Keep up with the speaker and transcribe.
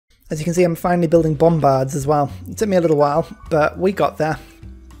As you can see, I'm finally building bombards as well. It took me a little while, but we got there.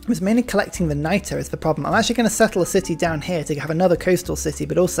 I was mainly collecting the niter is the problem. I'm actually going to settle a city down here to have another coastal city,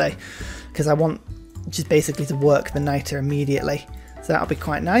 but also because I want just basically to work the niter immediately. So that'll be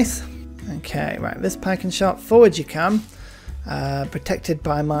quite nice. Okay, right, this pike and shot, forward you come. Protected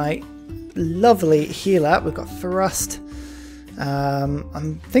by my lovely healer. We've got thrust.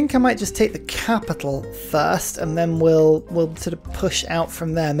 I think I might just take the capital first, and then we'll sort of push out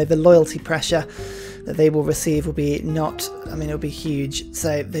from there. Maybe the loyalty pressure that they will receive will be it'll be huge,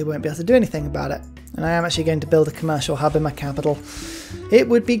 so they won't be able to do anything about it. And I am actually going to build a commercial hub in my capital. It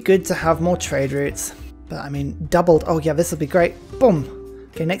would be good to have more trade routes, but I mean, doubled. Oh yeah, this will be great. Boom.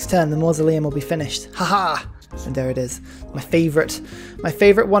 Okay, next turn the mausoleum will be finished. Haha! And there it is. My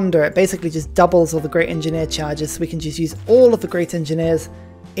favourite wonder. It basically just doubles all the great engineer charges, so we can just use all of the great engineers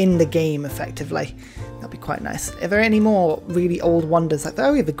in the game effectively. That'll be quite nice. Are there any more really old wonders like that?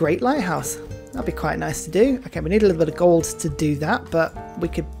 Oh, we have the Great Lighthouse. That'd be quite nice to do. Okay, we need a little bit of gold to do that, but we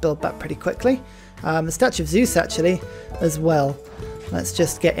could build that pretty quickly. The Statue of Zeus actually as well. Let's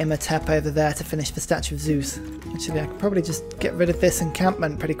just get Imhotep over there to finish the Statue of Zeus. Actually, I can probably just get rid of this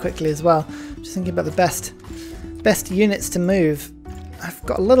encampment pretty quickly as well. Just thinking about the best units to move. I've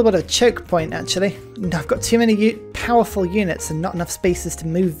got a little bit of a choke point actually. I've got too many powerful units and not enough spaces to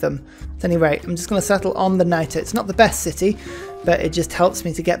move them. At any rate, I'm just going to settle on the niter. It's not the best city, but it just helps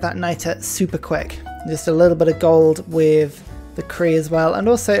me to get that niter super quick. Just a little bit of gold with the Cree as well, and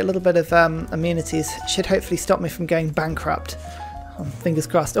also a little bit of amenities should hopefully stop me from going bankrupt. Oh, fingers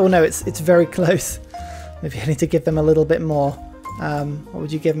crossed. Oh no, it's very close. Maybe I need to give them a little bit more. What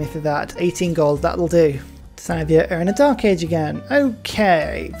would you give me for that? 18 gold, that'll do. Savia are in a dark age again.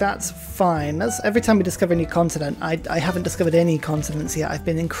 Okay, that's fine. That's every time we discover a new continent. I haven't discovered any continents yet. I've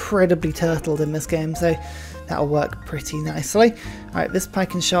been incredibly turtled in this game, so that'll work pretty nicely. Alright, this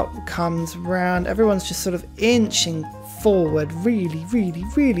pike and shot comes round. Everyone's just sort of inching forward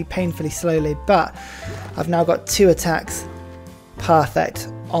really painfully slowly, but I've now got 2 attacks. Perfect.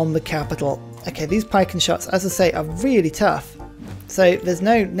 On the capital. Okay, these pike and shots, as I say, are really tough. So there's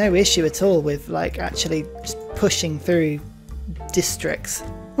no issue at all with like actually just pushing through districts.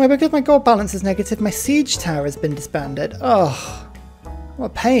 Well, because my gold balance is negative, my siege tower has been disbanded. Oh, what a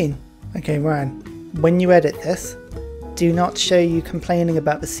pain. Okay, Ryan, when you edit this, do not show you complaining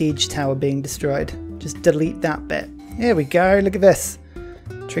about the siege tower being destroyed. Just delete that bit. Here we go, look at this.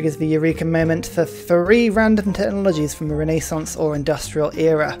 Triggers the Eureka moment for 3 random technologies from the Renaissance or Industrial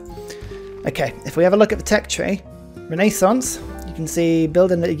era. Okay, if we have a look at the tech tree, Renaissance, you can see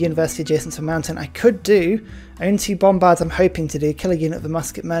building a university adjacent to a mountain. I could do, own 2 bombards I'm hoping to do, kill a unit of the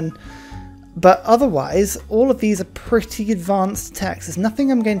musketmen, but otherwise all of these are pretty advanced techs. There's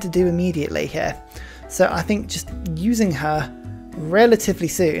nothing I'm going to do immediately here. So I think just using her relatively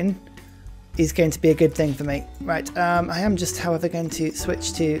soon is going to be a good thing for me. Right, I am just however going to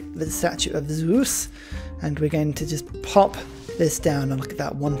switch to the Statue of Zeus, and we're going to just pop this down. And look at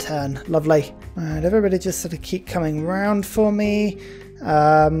that, 1 turn. Lovely. Alright, everybody just sort of keep coming round for me.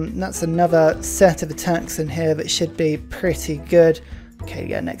 That's another set of attacks in here that should be pretty good. Okay,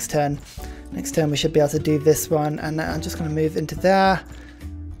 yeah, next turn. Next turn we should be able to do this one, and I'm just going to move into there.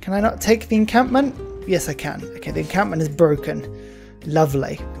 Can I not take the encampment? Yes, I can. Okay, the encampment is broken.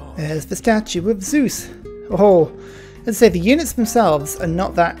 Lovely. There's the Statue of Zeus. Oh, let's say the units themselves are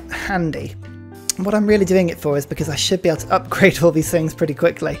not that handy. What I'm really doing it for is because I should be able to upgrade all these things pretty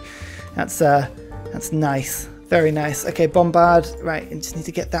quickly. That's nice. Very nice. Okay, bombard. Right, I just need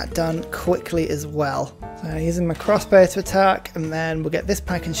to get that done quickly as well. So using my crossbow to attack, and then we'll get this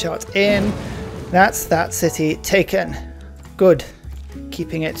pike and shot in. That's that city taken. Good.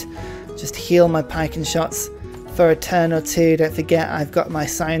 Keeping it. Just heal my pike and shots for a turn or 2. Don't forget I've got my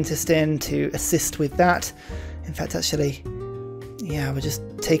scientist in to assist with that. In fact, actually, yeah, we're just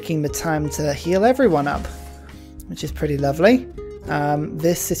taking the time to heal everyone up, which is pretty lovely.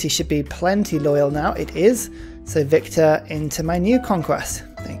 This city should be plenty loyal now. It is. So Victor into my new conquest.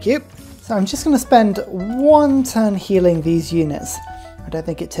 Thank you. So I'm just going to spend 1 turn healing these units. I don't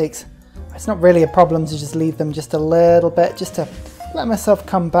think it takes... It's not really a problem to just leave them just a little bit, just to let myself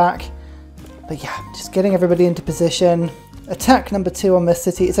come back. But yeah, just getting everybody into position. Attack number 2 on this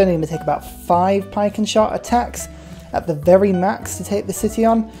city. It's only going to take about 5 pike and shot attacks at the very max to take the city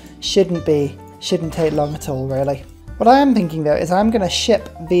on. Shouldn't take long at all, really. What I am thinking though is I'm going to ship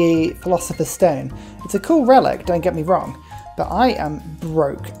the Philosopher's Stone. It's a cool relic, don't get me wrong, but I am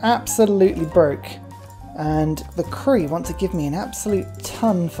broke, absolutely broke, and the Cree want to give me an absolute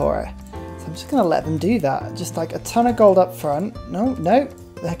ton for it. So I'm just going to let them do that, just like a ton of gold up front. No,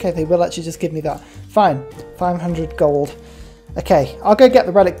 okay, they will actually just give me that. Fine, 500 gold. Okay, I'll go get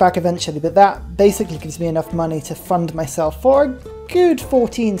the relic back eventually, but that basically gives me enough money to fund myself for a good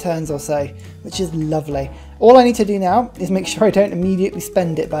 14 turns or so, which is lovely. All I need to do now is make sure I don't immediately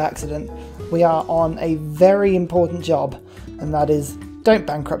spend it by accident. We are on a very important job, and that is, don't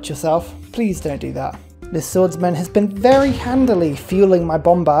bankrupt yourself. Please don't do that. This swordsman has been very handily fueling my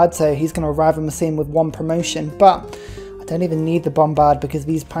bombard, so he's going to arrive on the scene with 1 promotion, but I don't even need the bombard because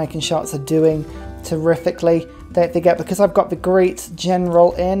these pike and shots are doing terrifically. Don't forget, because I've got the great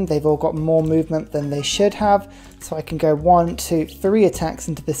general in, they've all got more movement than they should have, so I can go 1, 2, 3 attacks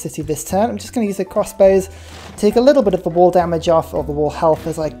into the city this turn. I'm just going to use the crossbows, take a little bit of the wall damage off, or the wall health,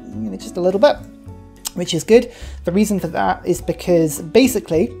 as just a little bit, which is good. The reason for that is because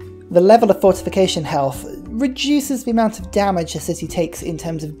basically the level of fortification health reduces the amount of damage a city takes in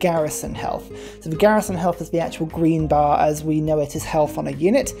terms of garrison health. So the garrison health is the actual green bar as we know it as health on a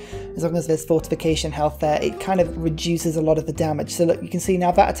unit. As long as there's fortification health there, it kind of reduces a lot of the damage. So look, you can see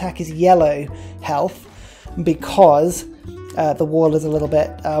now that attack is yellow health because the wall is a little bit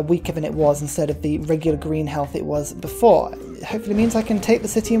weaker than it was instead of the regular green health it was before. It hopefully means I can take the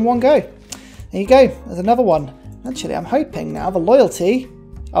city in one go. There you go, there's another one. Actually, I'm hoping now the loyalty...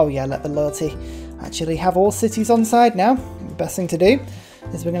 Oh yeah, let the loyalty actually have all cities on side now. The best thing to do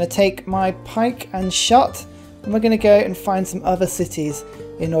is we're going to take my pike and shot, and we're going to go and find some other cities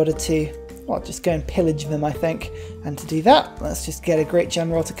in order to, well, just go and pillage them, I think. And to do that, let's just get a great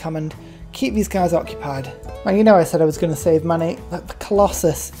general to come and keep these guys occupied. Well, you know I said I was going to save money, but the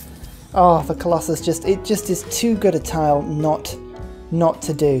Colossus, oh, the Colossus, it just is too good a tile not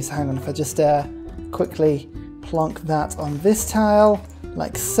to do. So hang on, if I just quickly plonk that on this tile,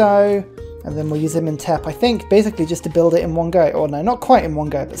 like so, and then we'll use him in Tep, I think, basically just to build it in one go. Or no, not quite in one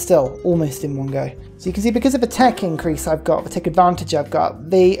go, but still almost in one go. So you can see, because of the tech increase I've got, the tech advantage I've got,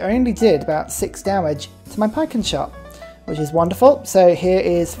 they only did about 6 damage to my pike and shot, which is wonderful. So here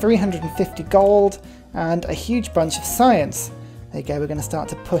is 350 gold and a huge bunch of science. There you go, we're going to start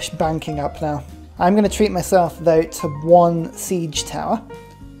to push banking up now. I'm going to treat myself, though, to 1 siege tower.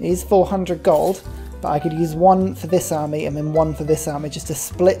 It is 400 gold. But I could use 1 for this army and then 1 for this army just to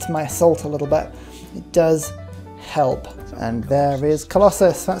split my assault a little bit. It does help. And there is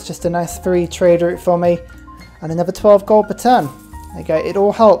Colossus. That's just a nice free trade route for me. And another 12 gold per turn. There you go. It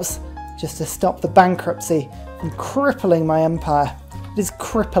all helps just to stop the bankruptcy from crippling my empire. It is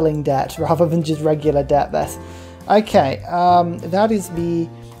crippling debt rather than just regular debt, this. Okay, that is the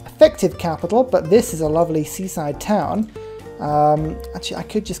effective capital, but this is a lovely seaside town. Actually, I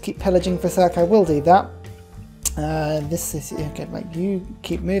could just keep pillaging for a sec. I will do that. This is okay. Like, you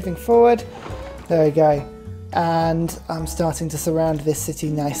keep moving forward. There we go. And I'm starting to surround this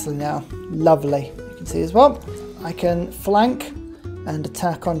city nicely now. Lovely. You can see as well. I can flank and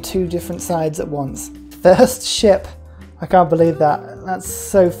attack on 2 different sides at once. First ship. I can't believe that. That's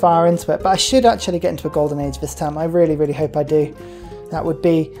so far into it. But I should actually get into a golden age this time. I really, really hope I do. That would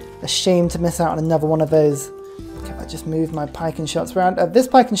be a shame to miss out on another one of those. Okay, if I just move my pike and shots around. This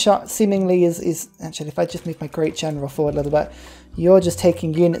pike and shot seemingly is actually, if I just move my great general forward a little bit, you're just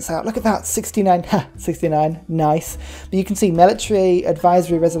taking units out. Look at that, 69, 69, nice. But you can see military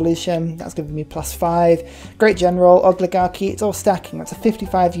advisory resolution, that's giving me +5. Great general, oligarchy, it's all stacking. That's a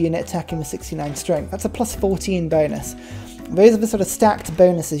 55 unit attacking with 69 strength. That's a +14 bonus. Those are the sort of stacked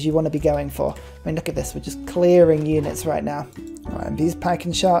bonuses you want to be going for. I mean, look at this, we're just clearing units right now. All right, and these pike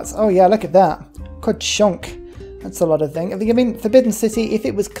and shots, oh yeah, look at that. Good chunk. That's a lot of things. I mean, Forbidden City, if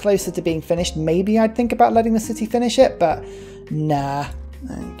it was closer to being finished, maybe I'd think about letting the city finish it, but nah.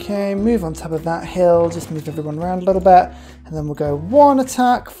 Okay, move on top of that hill, just move everyone around a little bit, and then we'll go 1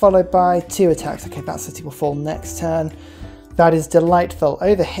 attack, followed by 2 attacks. Okay, that city will fall next turn. That is delightful.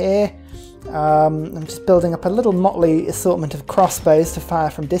 Over here, I'm just building up a little motley assortment of crossbows to fire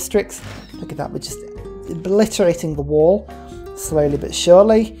from districts. Look at that, we're just obliterating the wall, slowly but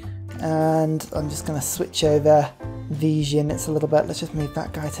surely. And I'm just going to switch over these units a little bit. Let's just move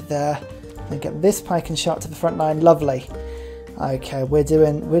that guy to there and get this pike and shot to the front line. Lovely. Okay, we're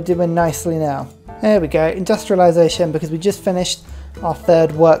doing nicely now. There we go, industrialization, because we just finished our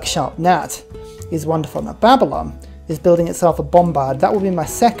 3rd workshop. That is wonderful. Now Babylon is building itself a bombard. That will be my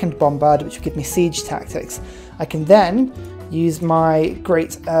 2nd bombard, which will give me siege tactics. I can then use my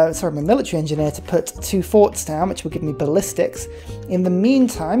my military engineer to put 2 forts down, which will give me ballistics. In the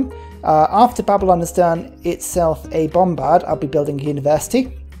meantime, after Babylon has done itself a bombard, I'll be building a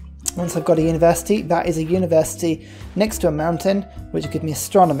university. Once I've got a university, that is a university next to a mountain, which will give me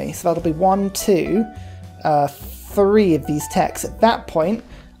astronomy. So that'll be 1, 2, 3 of these techs. At that point,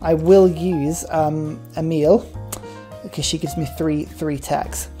 I will use Emil because she gives me three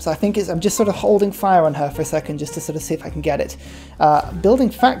techs. So I think I'm just sort of holding fire on her for a second just to sort of see if I can get it. Building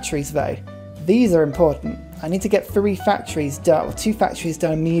factories though, these are important. I need to get 3 factories done, or 2 factories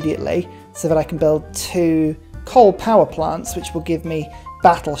done immediately, so that I can build 2 coal power plants, which will give me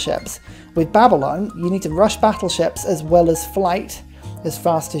battleships. With Babylon, you need to rush battleships as well as flight as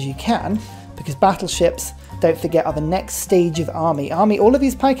fast as you can, because battleships, don't forget, are the next stage of army. All of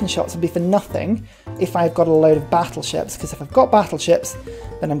these pike and shots will be for nothing if I've got a load of battleships, because if I've got battleships,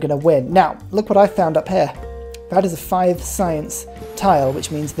 then I'm going to win. Now, look what I found up here. That is a 5 science tile,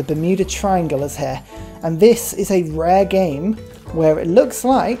 which means the Bermuda Triangle is here. And this is a rare game where it looks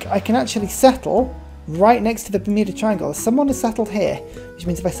like I can actually settle right next to the Bermuda Triangle. Someone has settled here, which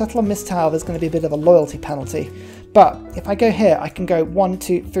means if I settle on this tile, there's going to be a bit of a loyalty penalty. But if I go here, I can go 1,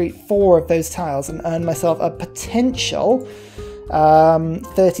 2, 3, 4 of those tiles and earn myself a potential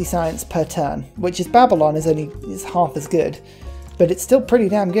 30 science per turn, which is Babylon is half as good, but it's still pretty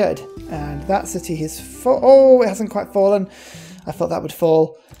damn good. And that city is oh, it hasn't quite fallen. I thought that would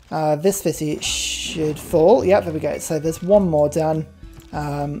fall. This city should fall. Yep, there we go. So there's one more done.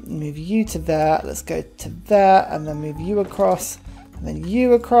 Move you to there. Let's go to there, and then move you across, and then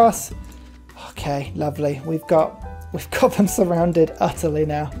you across. Okay, lovely. We've got them surrounded utterly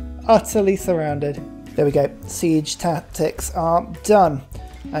now. Utterly surrounded. There we go. Siege tactics are done.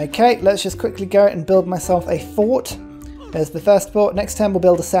 Okay, let's just quickly go and build myself a fort. There's the first fort. Next turn we'll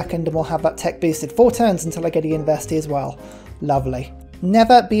build a second, and we'll have that tech boosted. 4 turns until I get a university as well. Lovely.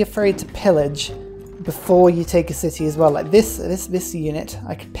 Never be afraid to pillage before you take a city as well. Like this unit,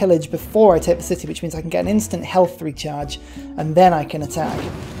 I can pillage before I take the city, which means I can get an instant health recharge, and then I can attack.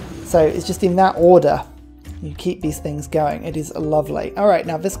 So it's just in that order you keep these things going. It is lovely. All right,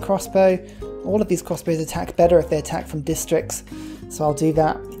 now this crossbow, all of these crossbows attack better if they attack from districts, so I'll do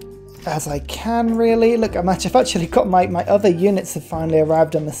that as I can, really. Look, I've actually got my other units have finally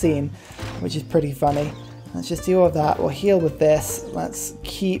arrived on the scene, which is pretty funny. Let's just do all of that. We'll heal with this. Let's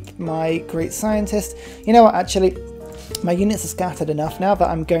keep my great scientist. You know what, actually, my units are scattered enough now that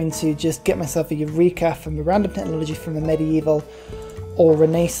I'm going to just get myself a Eureka from a random technology from the medieval or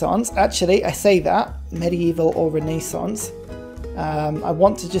Renaissance. Actually, I say that, medieval or Renaissance. I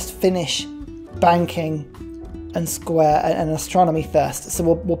want to just finish banking and square and astronomy first. So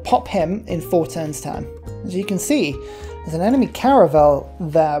we'll pop him in 4 turns time. As you can see, there's an enemy caravel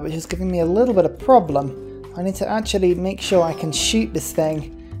there, which is giving me a little bit of problem. I need to actually make sure I can shoot this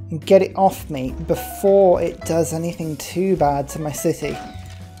thing and get it off me before it does anything too bad to my city.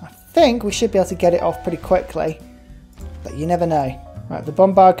 I think we should be able to get it off pretty quickly, but you never know. Right, the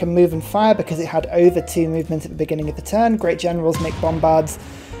bombard can move and fire because it had over 2 movement at the beginning of the turn. Great generals make bombards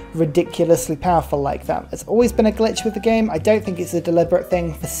ridiculously powerful like that. It's always been a glitch with the game. I don't think it's a deliberate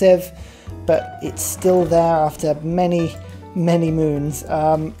thing for Civ, but it's still there after many moons.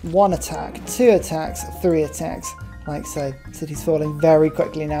 1 attack, 2 attacks, 3 attacks. Like so, city's falling very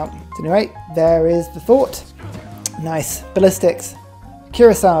quickly now. So anyway, there is the fort. Nice. Ballistics.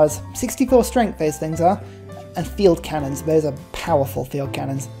 Cuirassiers. 64 strength those things are. And field cannons. Those are powerful field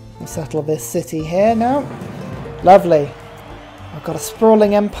cannons. We'll settle this city here now. Lovely. I've got a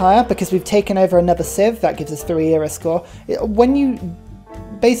sprawling empire because we've taken over another Civ. That gives us 3 era score. When you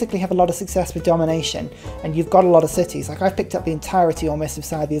basically have a lot of success with domination and you've got a lot of cities, like I've picked up the entirety almost of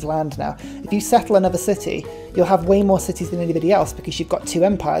Scythia's land now. If you settle another city, you'll have way more cities than anybody else because you've got 2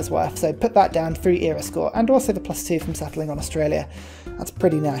 empires worth. So put that down, 3 era score, and also the +2 from settling on Australia. That's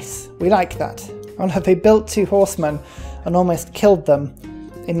pretty nice. We like that. Oh no, they built 2 horsemen and almost killed them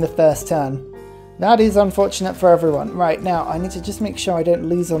in the first turn. That is unfortunate for everyone. Right, now I need to just make sure I don't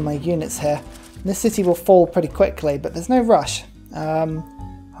lose all my units here. This city will fall pretty quickly, but there's no rush.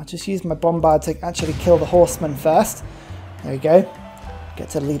 I'll just use my bombard to actually kill the horsemen first. There we go. Get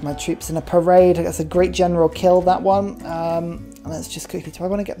to lead my troops in a parade. That's a great general kill, that one. Let's just quickly, do I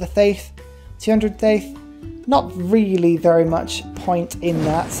want to get the Thaith? 200 Thaith? Not really very much point in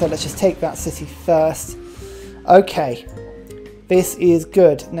that, so let's just take that city first. Okay, this is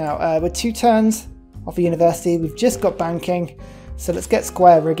good. Now, we're 2 turns off a university. We've just got banking, so let's get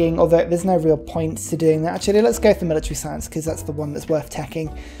square rigging, although there's no real point to doing that. Actually, let's go for military science, because that's the one that's worth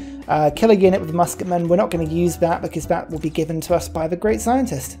teching. Kill a unit with the musketmen. We're not going to use that, because that will be given to us by the great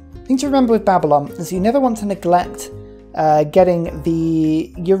scientist. The thing to remember with Babylon is you never want to neglect getting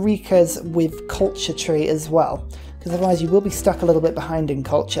the Eurekas with culture tree as well, because otherwise you will be stuck a little bit behind in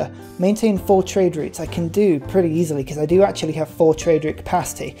culture. Maintain 4 trade routes I can do pretty easily, because I do actually have 4 trade route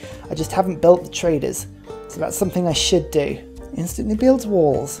capacity. I just haven't built the traders, so that's something I should do. Instantly builds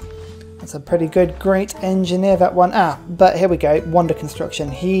walls. That's a pretty good great engineer, that one. But here we go, Wonder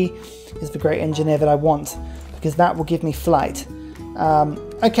Construction. He is the great engineer that I want. because that will give me flight.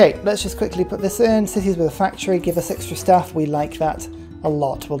 Okay, let's just quickly put this in. Cities with a factory give us extra stuff. We like that a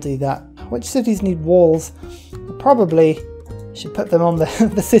lot. We'll do that. Which cities need walls? Probably should put them on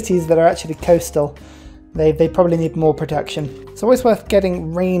the cities that are actually coastal. They probably need more protection. It's always worth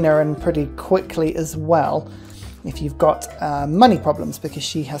getting Raina and pretty quickly as well if you've got money problems, because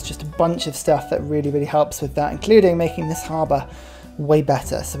she has just a bunch of stuff that really helps with that, including making this harbour way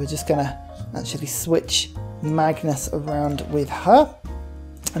better. So we're just going to actually switch Magnus around with her.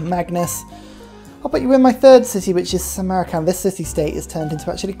 And Magnus, I'll put you in my third city, which is Samarkand. This city-state is turned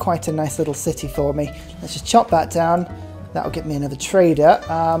into actually quite a nice little city for me. Let's just chop that down. That'll get me another trader.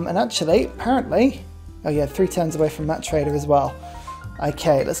 And actually, apparently... Oh yeah, 3 turns away from that trader as well.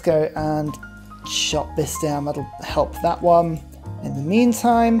 Okay, let's go and chop this down. That'll help that one. In the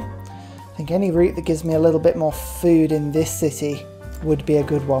meantime, I think any route that gives me a little bit more food in this city would be a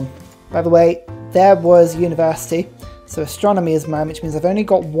good one. By the way, there was university. So astronomy is mine, which means I've only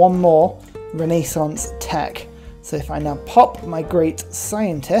got one more Renaissance tech. So if I now pop my great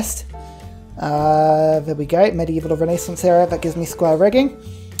scientist, there we go, medieval or Renaissance era, that gives me square rigging,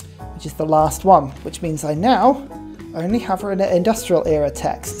 which is the last one, which means I now only have an industrial era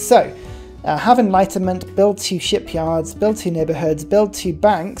text. So have enlightenment, build 2 shipyards, build 2 neighborhoods, build 2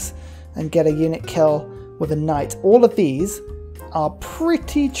 banks, and get a unit kill with a knight. All of these are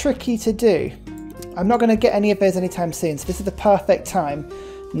pretty tricky to do. I'm not going to get any of those anytime soon, so this is the perfect time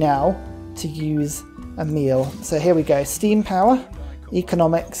now to use a meal. So here we go, steam power,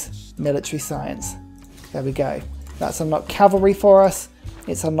 economics, military science. There we go. That's unlocked cavalry for us.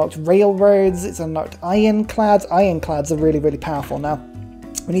 It's unlocked railroads, it's unlocked ironclads. Ironclads are really powerful now.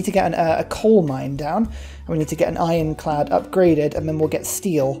 We need to get a coal mine down, and we need to get an ironclad upgraded, and then we'll get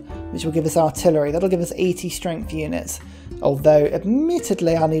steel, which will give us artillery. That'll give us 80 strength units. Although,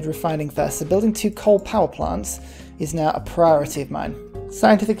 admittedly, I'll need refining first, so building 2 coal power plants is now a priority of mine.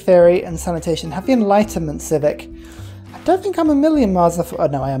 Scientific theory and sanitation. Have the Enlightenment civic. I don't think I'm a million miles off. Oh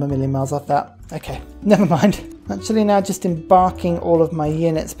no, I am a million miles off that. Okay, never mind. Actually now just embarking all of my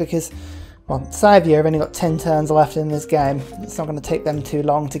units because, well, Savia have only got 10 turns left in this game. It's not going to take them too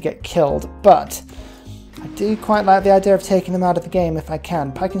long to get killed, but I do quite like the idea of taking them out of the game if I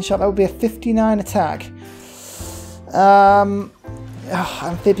can. Pike and shot, that would be a 59 attack.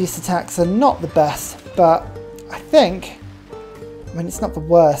 Amphibious attacks are not the best, but I think, I mean, it's not the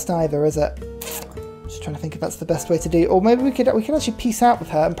worst either, is it? Just trying to think if that's the best way to do. Or maybe we could actually peace out with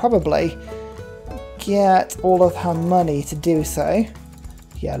her and probably get all of her money to do so.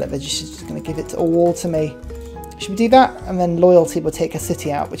 Yeah, look, they're just going to give it all to me. Should we do that? And then loyalty will take a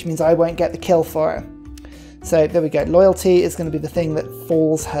city out, which means I won't get the kill for it. So there we go. Loyalty is going to be the thing that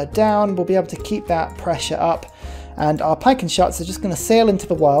falls her down. We'll be able to keep that pressure up. And our pike and shots are just going to sail into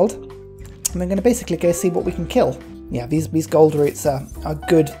the world. And we're going to basically go see what we can kill. Yeah, these gold routes are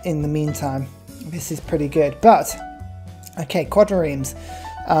good in the meantime. This is pretty good. But, okay, quadriremes.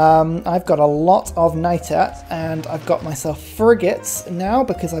 I've got a lot of niter, and I've got myself frigates now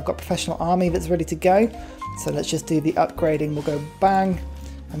because I've got professional army that's ready to go. So let's just do the upgrading. We'll go bang,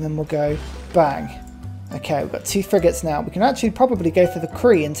 and then we'll go bang. Okay, we've got 2 frigates now. We can actually probably go for the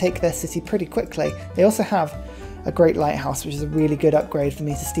Cree and take their city pretty quickly. They also have a great lighthouse, which is a really good upgrade for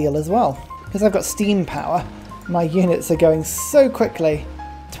me to steal as well. Because I've got steam power, my units are going so quickly.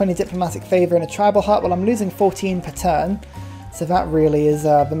 20 diplomatic favour in a tribal hut. Well, I'm losing 14 per turn. So that really is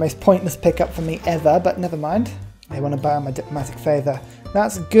the most pointless pickup for me ever, but never mind. They want to buy my diplomatic favour.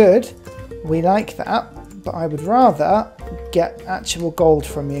 That's good. We like that, but I would rather get actual gold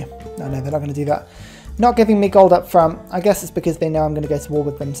from you. No, they're not going to do that. Not giving me gold up front. I guess it's because they know I'm going to go to war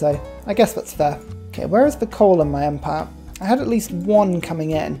with them, so I guess that's fair. Okay, where is the coal in my empire? I had at least 1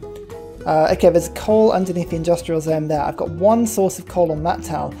 coming in. Okay, there's coal underneath the industrial zone there. I've got 1 source of coal on that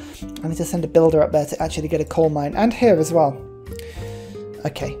tile. I need to send a builder up there to actually get a coal mine, and here as well.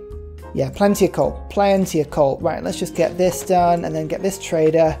 Okay, yeah, plenty of coal, plenty of coal. Right, let's just get this done and then get this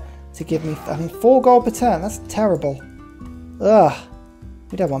trader to give me, I mean, 4 gold per turn. That's terrible. Ugh,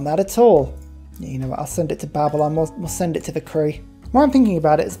 we don't want that at all. You know what, I'll send it to Babylon, we'll send it to the Cree. More I'm thinking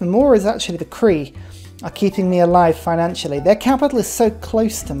about it is the more is actually the Cree are keeping me alive financially. Their capital is so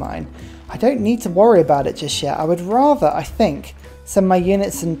close to mine. I don't need to worry about it just yet. I would rather, I think, send my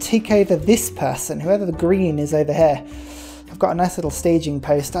units and take over this person, whoever the green is over here. I've got a nice little staging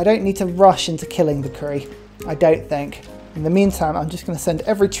post. I don't need to rush into killing the Cree. I don't think. In the meantime, I'm just going to send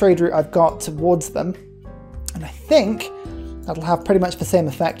every trade route I've got towards them. And I think that'll have pretty much the same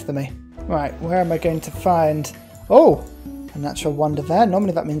effect for me. Right, where am I going to find... Oh, a natural wonder there.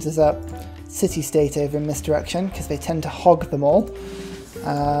 Normally that means there's a city-state over in this direction, because they tend to hog them all.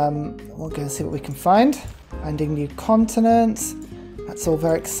 We'll go and see what we can find. Finding new continents. That's all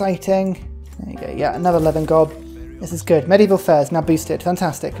very exciting. There you go. Yeah, another 11 gold. This is good. Medieval fairs now boosted.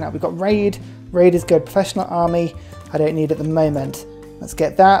 Fantastic. Now we've got raid. Raid is good. Professional army, I don't need at the moment. Let's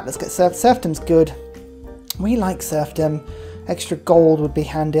get that. Let's get serfdom's good. We like serfdom. Extra gold would be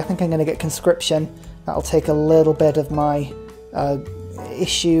handy. I think I'm going to get conscription. That'll take a little bit of my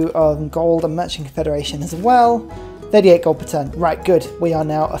issue of gold and merchant confederation as well. 38 gold per turn. Right, good. We are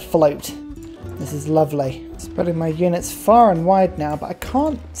now afloat. This is lovely. Spreading my units far and wide now, but I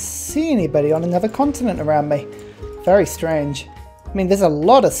can't see anybody on another continent around me. Very strange. I mean, there's a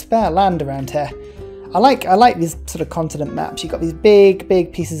lot of spare land around here. I like these sort of continent maps. You've got these big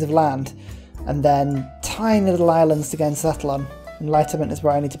pieces of land, and then tiny little islands to go and settle on. Enlightenment is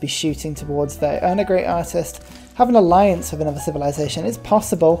where I need to be shooting towards there. Earn a great artist. Have an alliance with another civilization. It's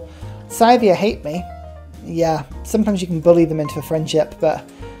possible. Scythia hate me. Yeah, sometimes you can bully them into a friendship, but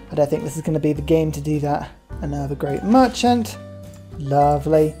I don't think this is going to be the game to do that. Another great merchant.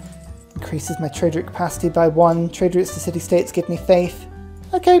 Lovely. Increases my trade route capacity by 1. Trade routes to city-states give me faith.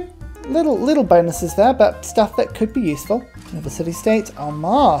 Okay, little bonuses there, but stuff that could be useful. Another city-state.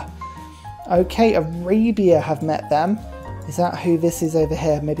 Omar. Okay, Arabia have met them. Is that who this is over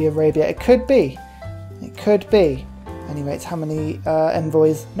here? Maybe Arabia. It could be. It could be. Anyway, it's how many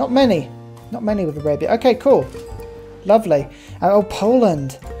envoys? Not many. Not many with Arabia. Okay, cool. Lovely. Oh,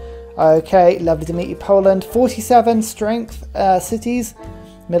 Poland. Okay, lovely to meet you, Poland. 47 strength cities.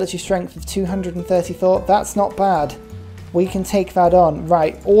 Military strength of 234. That's not bad. We can take that on.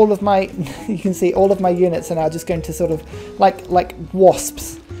 Right, all of my... you can see all of my units are now just going to sort of... like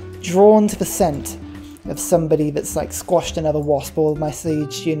wasps. Drawn to the scent of somebody that's like squashed another wasp. All of my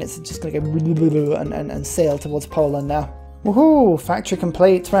siege units are just going to go and sail towards Poland now. Woohoo! Factory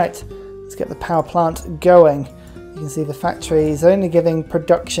complete. Right, let's get the power plant going. You can see the factory is only giving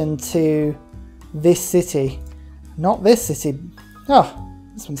production to this city. Not this city. Oh,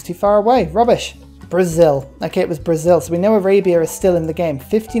 this one's too far away. Rubbish. Brazil. Okay, it was Brazil. So we know Arabia is still in the game.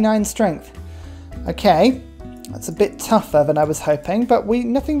 59 strength. Okay, that's a bit tougher than I was hoping, but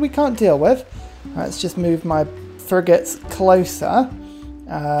nothing we can't deal with. Right, let's just move my frigates closer.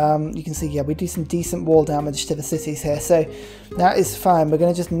 You can see, yeah, we do some decent wall damage to the cities here, so that is fine. We're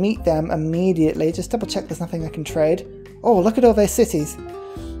going to just meet them immediately. Just double check there's nothing I can trade. Oh, look at all those cities.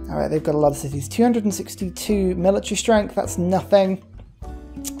 All right, they've got a lot of cities. 262 military strength, that's nothing.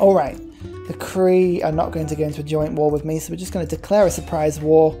 All right, the Cree are not going to go into a joint war with me, so we're just going to declare a surprise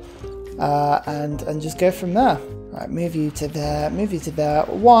war and just go from there. All right, move you to there, move you to there.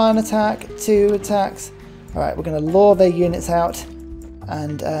 1 attack, 2 attacks. All right, we're going to lure their units out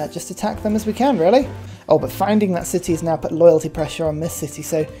and just attack them as we can, really. Oh, but finding that city has now put loyalty pressure on this city,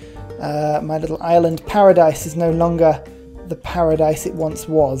 so my little island paradise is no longer the paradise it once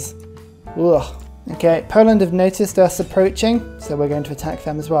was. Ugh. Okay, Poland have noticed us approaching, so we're going to attack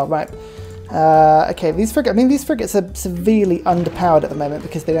them as well. Right. Okay, these frigates are severely underpowered at the moment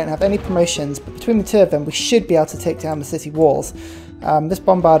because they don't have any promotions, but between the two of them we should be able to take down the city walls. This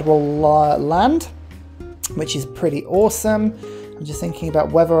bombard will land, which is pretty awesome. I'm just thinking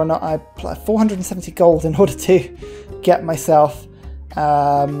about whether or not I apply 470 gold in order to get myself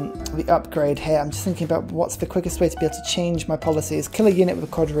the upgrade here. I'm just thinking about what's the quickest way to be able to change my policies. Kill a unit with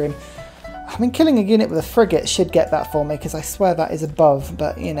a quadroon. I mean, killing a unit with a frigate should get that for me because I swear that is above,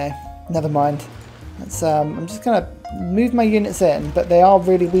 but you know, never mind. It's, I'm just going to move my units in, but they are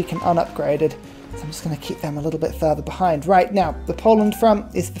really weak and unupgraded, so I'm just going to keep them a little bit further behind. Right, now, the Poland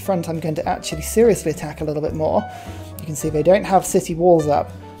front is the front I'm going to actually seriously attack a little bit more. You can see they don't have city walls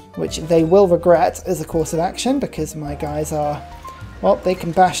up, which they will regret as a course of action because my guys are, well, they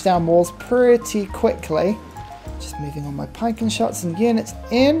can bash down walls pretty quickly. Just moving on my pike and shots and units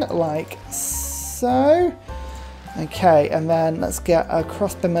in, like so. Okay, and then let's get a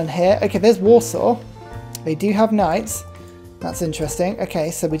crossbowman here. Okay, there's Warsaw. They do have knights. That's interesting. Okay,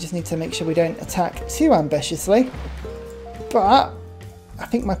 so we just need to make sure we don't attack too ambitiously. But I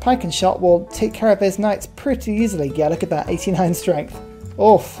think my pike and shot will take care of those knights pretty easily. Yeah, look at that, 89 strength.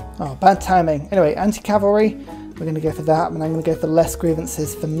 Oof. Oh, bad timing. Anyway, anti-cavalry. We're going to go for that, and I'm going to go for less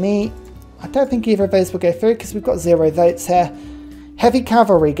grievances for me. I don't think either of those will go through because we've got 0 votes here. Heavy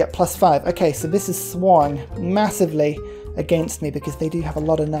cavalry get +5. Okay, so this is swung massively against me because they do have a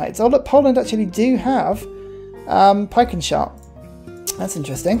lot of knights. Oh look, Poland actually do have pike and shot. That's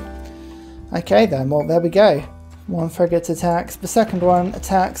interesting. Okay then, well there we go. One frigate attacks, the second one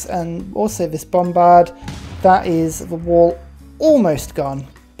attacks, and also this bombard. That is the wall almost gone,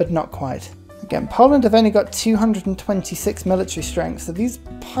 but not quite. Again, Poland have only got 226 military strength, so these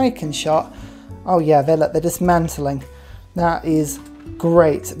pike and shot, oh yeah, they're dismantling. That is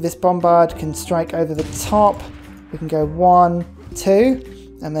Great. This bombard can strike over the top. We can go 1,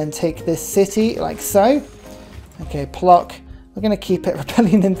 2, and then take this city like so. Okay, Plock. We're going to keep it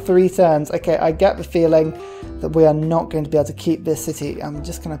rebellion in 3 turns. Okay, I get the feeling that we are not going to be able to keep this city. I'm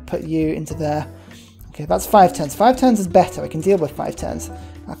just going to put you into there. Okay, that's 5 turns. 5 turns is better. I can deal with 5 turns.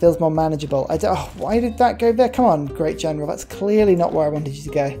 That feels more manageable. Oh, why did that go there? Come on, Great General. That's clearly not where I wanted you to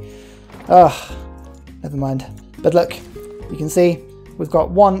go. Oh, never mind. But look, you can see we've got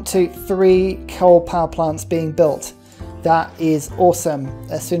 1, 2, 3 coal power plants being built. That is awesome.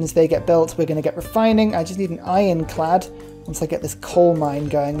 As soon as they get built, we're going to get refining. I just need an ironclad. Once I get this coal mine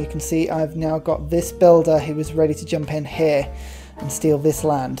going, you can see I've now got this builder who is ready to jump in here and steal this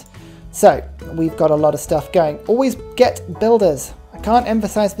land. So we've got a lot of stuff going. Always get builders. I can't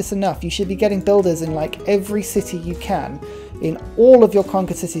emphasize this enough. You should be getting builders in like every city you can, in all of your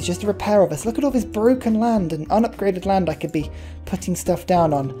conquered cities, just to repair of us. Look at all this broken land and unupgraded land I could be putting stuff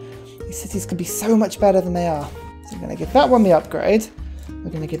down on. These cities can be so much better than they are. So we're going to give that one the upgrade.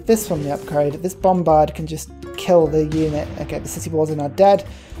 We're going to give this one the upgrade. This bombard can just kill the unit. Okay, the city walls are now dead.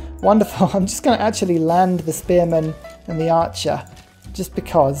 Wonderful. I'm just going to actually land the spearman and the archer, just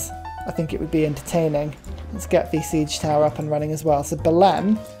because I think it would be entertaining. Let's get the siege tower up and running as well. So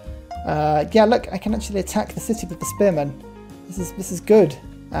Belem, yeah, look, I can actually attack the city with the spearmen. This is good.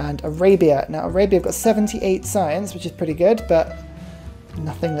 And Arabia. Now Arabia have got 78 science, which is pretty good, but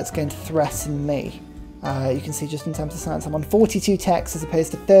nothing that's going to threaten me. You can see just in terms of science, I'm on 42 techs as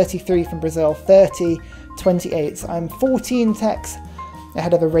opposed to 33 from Brazil, 30, 28. So I'm 14 techs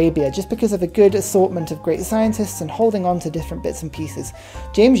ahead of Arabia, just because of a good assortment of great scientists and holding on to different bits and pieces.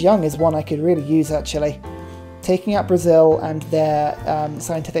 James Young is one I could really use, actually. Taking out Brazil and their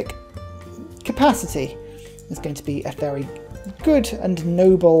scientific capacity is going to be a very good and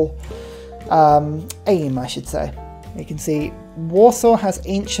noble aim, I should say. You can see Warsaw has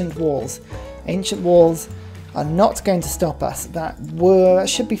ancient walls. Ancient walls are not going to stop us. That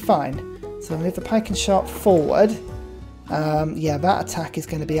should be fine. So I'll move the pike and sharp forward. Yeah, that attack is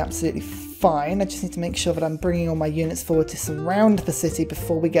going to be absolutely fine. I just need to make sure that I'm bringing all my units forward to surround the city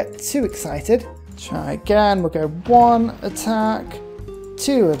before we get too excited. Try again. We'll go 1 attack,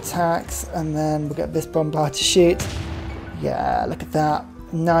 2 attacks, and then we'll get this bombard to shoot. Yeah, look at that.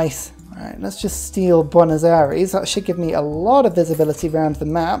 Nice. All right, let's just steal Buenos Aires. That should give me a lot of visibility around the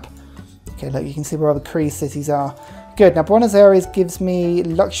map. Okay, look, you can see where all the Cree cities are. Good. Now, Buenos Aires gives me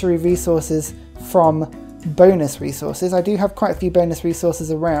luxury resources from bonus resources. I do have quite a few bonus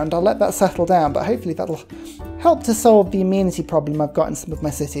resources around. I'll let that settle down, but hopefully that'll help to solve the immunity problem I've got in some of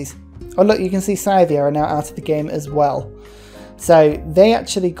my cities. Oh, look, you can see Scythia are now out of the game as well. So they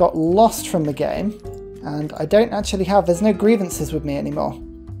actually got lost from the game, and I don't actually have, there's no grievances with me anymore.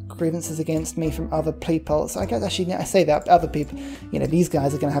 Grievances against me from other people. So I guess actually, I say that, other people, you know, these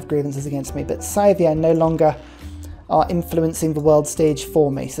guys are going to have grievances against me, but Scythia no longer are influencing the world stage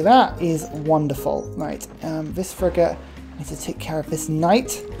for me. So that is wonderful. Right, this frigate, I need to take care of this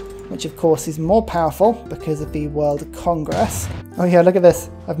knight, which of course is more powerful because of the World Congress. Oh yeah, look at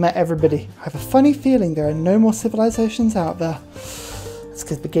this. I've met everybody. I have a funny feeling there are no more civilizations out there. It's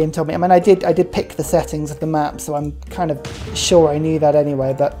because the game told me. I mean, I did pick the settings of the map, so I'm kind of sure I knew that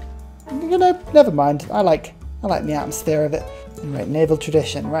anyway, but you know, never mind. I like the atmosphere of it. Right, naval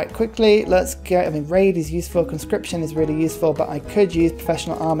tradition. Right, quickly, let's go. I mean, raid is useful, conscription is really useful, but I could use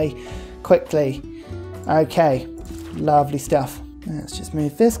professional army quickly. Okay, lovely stuff. Let's just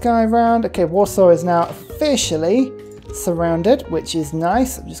move this guy around. Okay, Warsaw is now officially surrounded, which is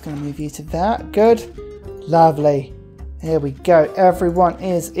nice. I'm just going to move you to that. Good. Lovely. Here we go. Everyone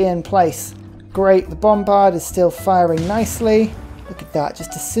is in place. Great. The bombard is still firing nicely. Look at that,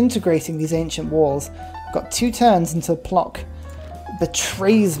 just disintegrating these ancient walls. I've got 2 turns until Plock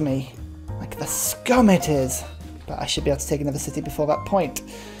betrays me, like the scum it is. But I should be able to take another city before that point.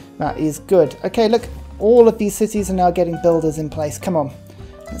 That is good. Okay, look, all of these cities are now getting builders in place. Come on,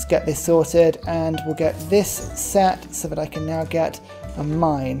 let's get this sorted, and we'll get this set so that I can now get a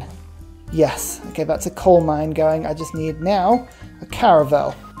mine. Yes, okay, that's a coal mine going. I just need now a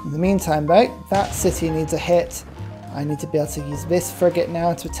caravel. In the meantime, though, that city needs a hit. I need to be able to use this frigate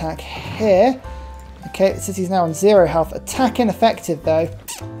now to attack here. Okay, the city's now on 0 health. Attack ineffective, though.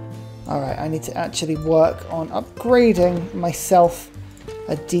 Alright, I need to actually work on upgrading myself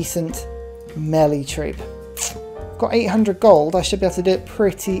a decent melee troop. I've got 800 gold. I should be able to do it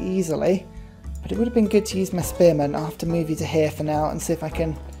pretty easily. But it would have been good to use my spearmen. I'll have to move you to here for now and see if I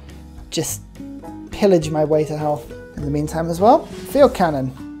can just pillage my way to health. In the meantime as well, field cannon.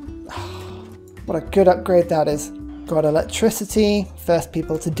 What a good upgrade that is. Got electricity, first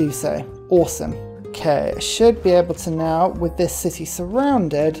people to do so. Awesome. Okay, I should be able to now, with this city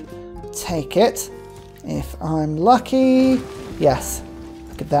surrounded, take it. If I'm lucky. Yes,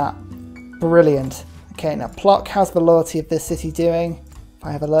 look at that. Brilliant. Okay, now Plock, how's the loyalty of this city doing? If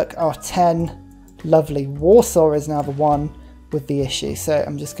I have a look, oh, 10. Lovely. Warsaw is now the one with the issue. So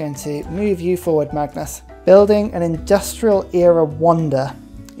I'm just going to move you forward, Magnus. Building an industrial era wonder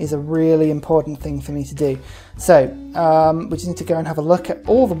is a really important thing for me to do. So we just need to go and have a look at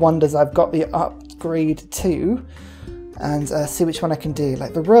all the wonders I've got the upgrade to and see which one I can do.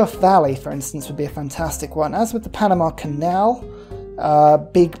 Like the Rough Valley, for instance, would be a fantastic one. As with the Panama Canal,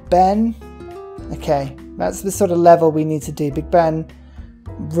 Big Ben. Okay, that's the sort of level we need to do. Big Ben,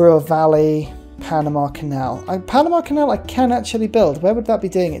 Ruhr Valley, Panama Canal. Panama Canal I can actually build. Where would that be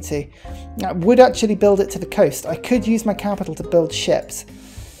doing it to? I would actually build it to the coast. I could use my capital to build ships.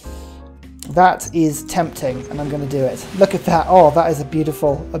 That is tempting, and I'm going to do it. Look at that. Oh, that is a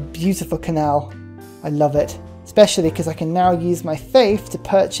beautiful canal. I love it. Especially because I can now use my faith to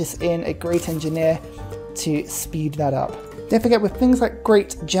purchase in a great engineer to speed that up. Don't forget, with things like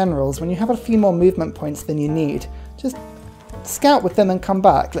great generals, when you have a few more movement points than you need, just scout with them and come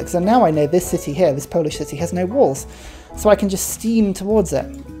back. Like, so now I know this city here, this Polish city, has no walls. So I can just steam towards it.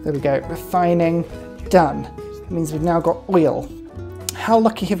 There we go. Refining. Done. That means we've now got oil. How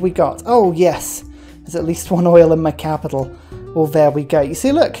lucky have we got? Oh, yes. There's at least one oil in my capital. Well, there we go. You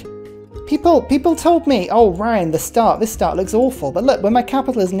see, look. People told me, oh, Ryan, this start looks awful. But look, when my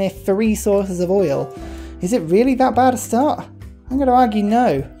capital is near 3 sources of oil, is it really that bad a start? I'm going to argue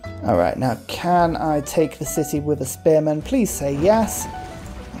no. All right, now can I take the city with a spearman? Please say yes.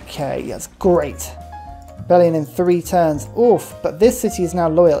 Okay, that's great. Rebellion in 3 turns. Oof, but this city is now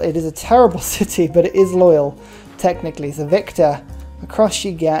loyal. It is a terrible city, but it is loyal, technically. So Victor, across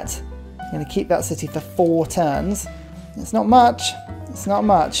you get. I'm going to keep that city for 4 turns. It's not much,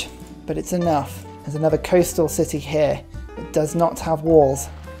 but it's enough. There's another coastal city here. It does not have walls.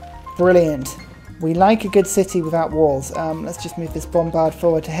 Brilliant. We like a good city without walls. Let's just move this bombard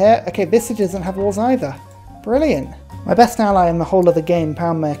forward to here. Okay, this city doesn't have walls either. Brilliant. My best ally in the whole of the game,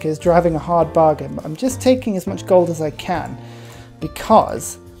 Poundmaker, is driving a hard bargain, but I'm just taking as much gold as I can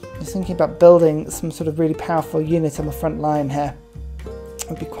because I'm just thinking about building some sort of really powerful unit on the front line here. It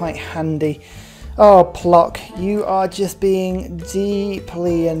would be quite handy. Oh, Plock, you are just being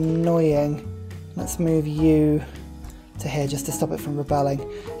deeply annoying. Let's move you to here just to stop it from rebelling.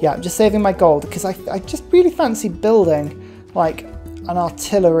 Yeah, I'm just saving my gold because I just really fancy building like an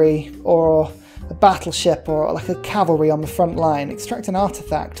artillery or a battleship or like a cavalry on the front line. Extract an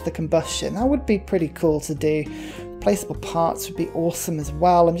artifact, the combustion. That would be pretty cool to do. Replaceable parts would be awesome as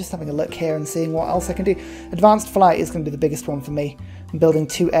well. I'm just having a look here and seeing what else I can do. Advanced flight is going to be the biggest one for me. And building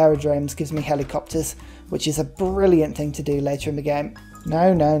 2 aerodromes gives me helicopters, which is a brilliant thing to do later in the game.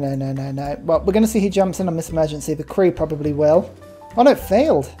 No. Well, we're going to see who jumps in on this emergency. The crew probably will. Oh no, it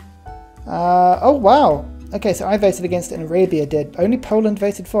failed. Oh wow. Okay, so I voted against it and Arabia did. Only Poland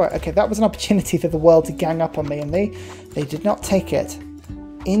voted for it. Okay, that was an opportunity for the world to gang up on me and they did not take it.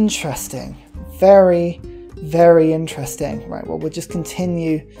 Interesting. Very, very interesting. Right, well, we'll just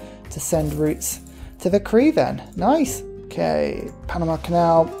continue to send routes to the crew then. Nice. Okay, Panama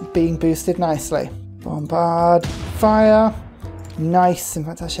Canal being boosted nicely. Bombard, fire. Nice. In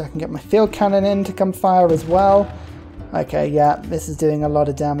fact, actually, I can get my field cannon in to come fire as well. Okay, yeah, this is doing a lot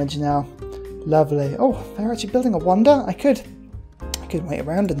of damage now. Lovely. Oh, they're actually building a wonder. I could wait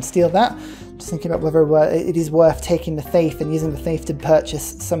around and steal that. Just thinking about whether it is worth taking the faith and using the faith to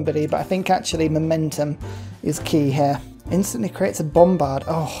purchase somebody, but I think actually momentum is key here. Instantly creates a bombard.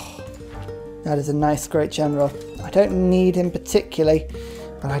 Oh, that is a nice, great general. I don't need him particularly,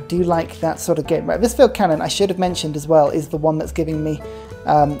 but I do like that sort of game. Right, this field cannon, I should have mentioned as well, is the one that's giving me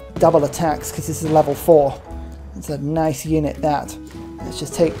double attacks because this is level 4. It's a nice unit, that. Let's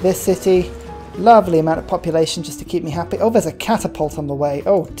just take this city. Lovely amount of population just to keep me happy. Oh, there's a catapult on the way.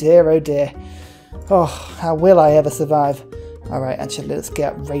 Oh dear, oh dear. Oh, how will I ever survive? Alright, actually, let's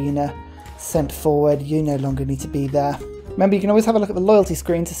get Raina sent forward. You no longer need to be there. Remember, you can always have a look at the loyalty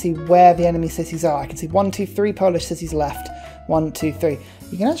screen to see where the enemy cities are. I can see 1, 2, 3 Polish cities left. 1, 2, 3.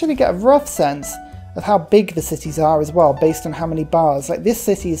 You can actually get a rough sense of how big the cities are as well, based on how many bars. Like, this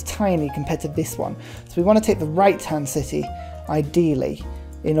city is tiny compared to this one. So we want to take the right-hand city, ideally,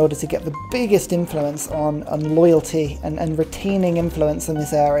 in order to get the biggest influence on loyalty and retaining influence in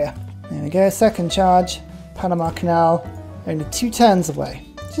this area. There we go, second charge. Panama Canal, only 2 turns away.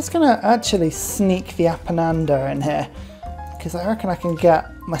 Just going to actually sneak the Apenanda in here, because I reckon I can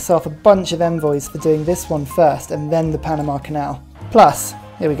get myself a bunch of envoys for doing this one first and then the Panama Canal. Plus,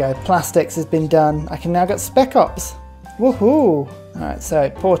 here we go, plastics has been done. I can now get spec ops. Woohoo! Alright, so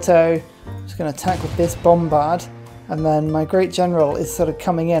Porto, just going to attack with this bombard, and then my Great General is sort of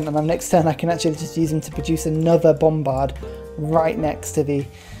coming in, and then next turn I can actually just use him to produce another bombard right next to the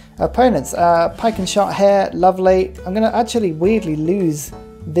opponents. Pike and shot here, lovely. I'm going to actually weirdly lose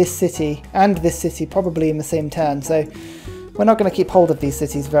this city and this city probably in the same turn, so we're not going to keep hold of these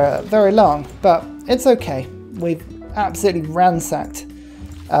cities very, very long, but it's okay. We've absolutely ransacked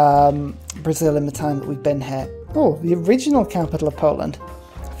Brazil in the time that we've been here. Oh, the original capital of Poland.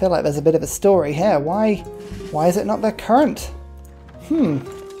 I feel like there's a bit of a story here. Why is it not their current?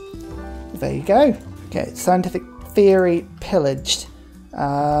 There you go. Okay, scientific theory pillaged.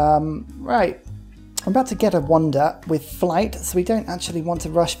 Right. I'm about to get a wonder with flight, so we don't actually want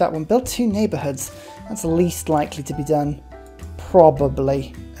to rush that one. Build 2 neighbourhoods. That's least likely to be done,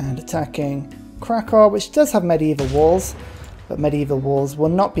 probably. And attacking Krakow, which does have medieval walls, but medieval walls will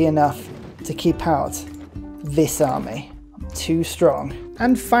not be enough to keep out this army. I'm too strong.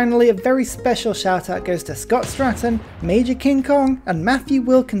 And finally, a very special shout out goes to Scott Stratton, Major King Kong, and Matthew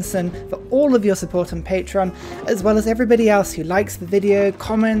Wilkinson for all of your support on Patreon, as well as everybody else who likes the video,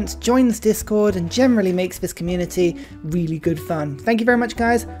 comments, joins Discord, and generally makes this community really good fun. Thank you very much,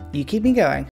 guys. You keep me going.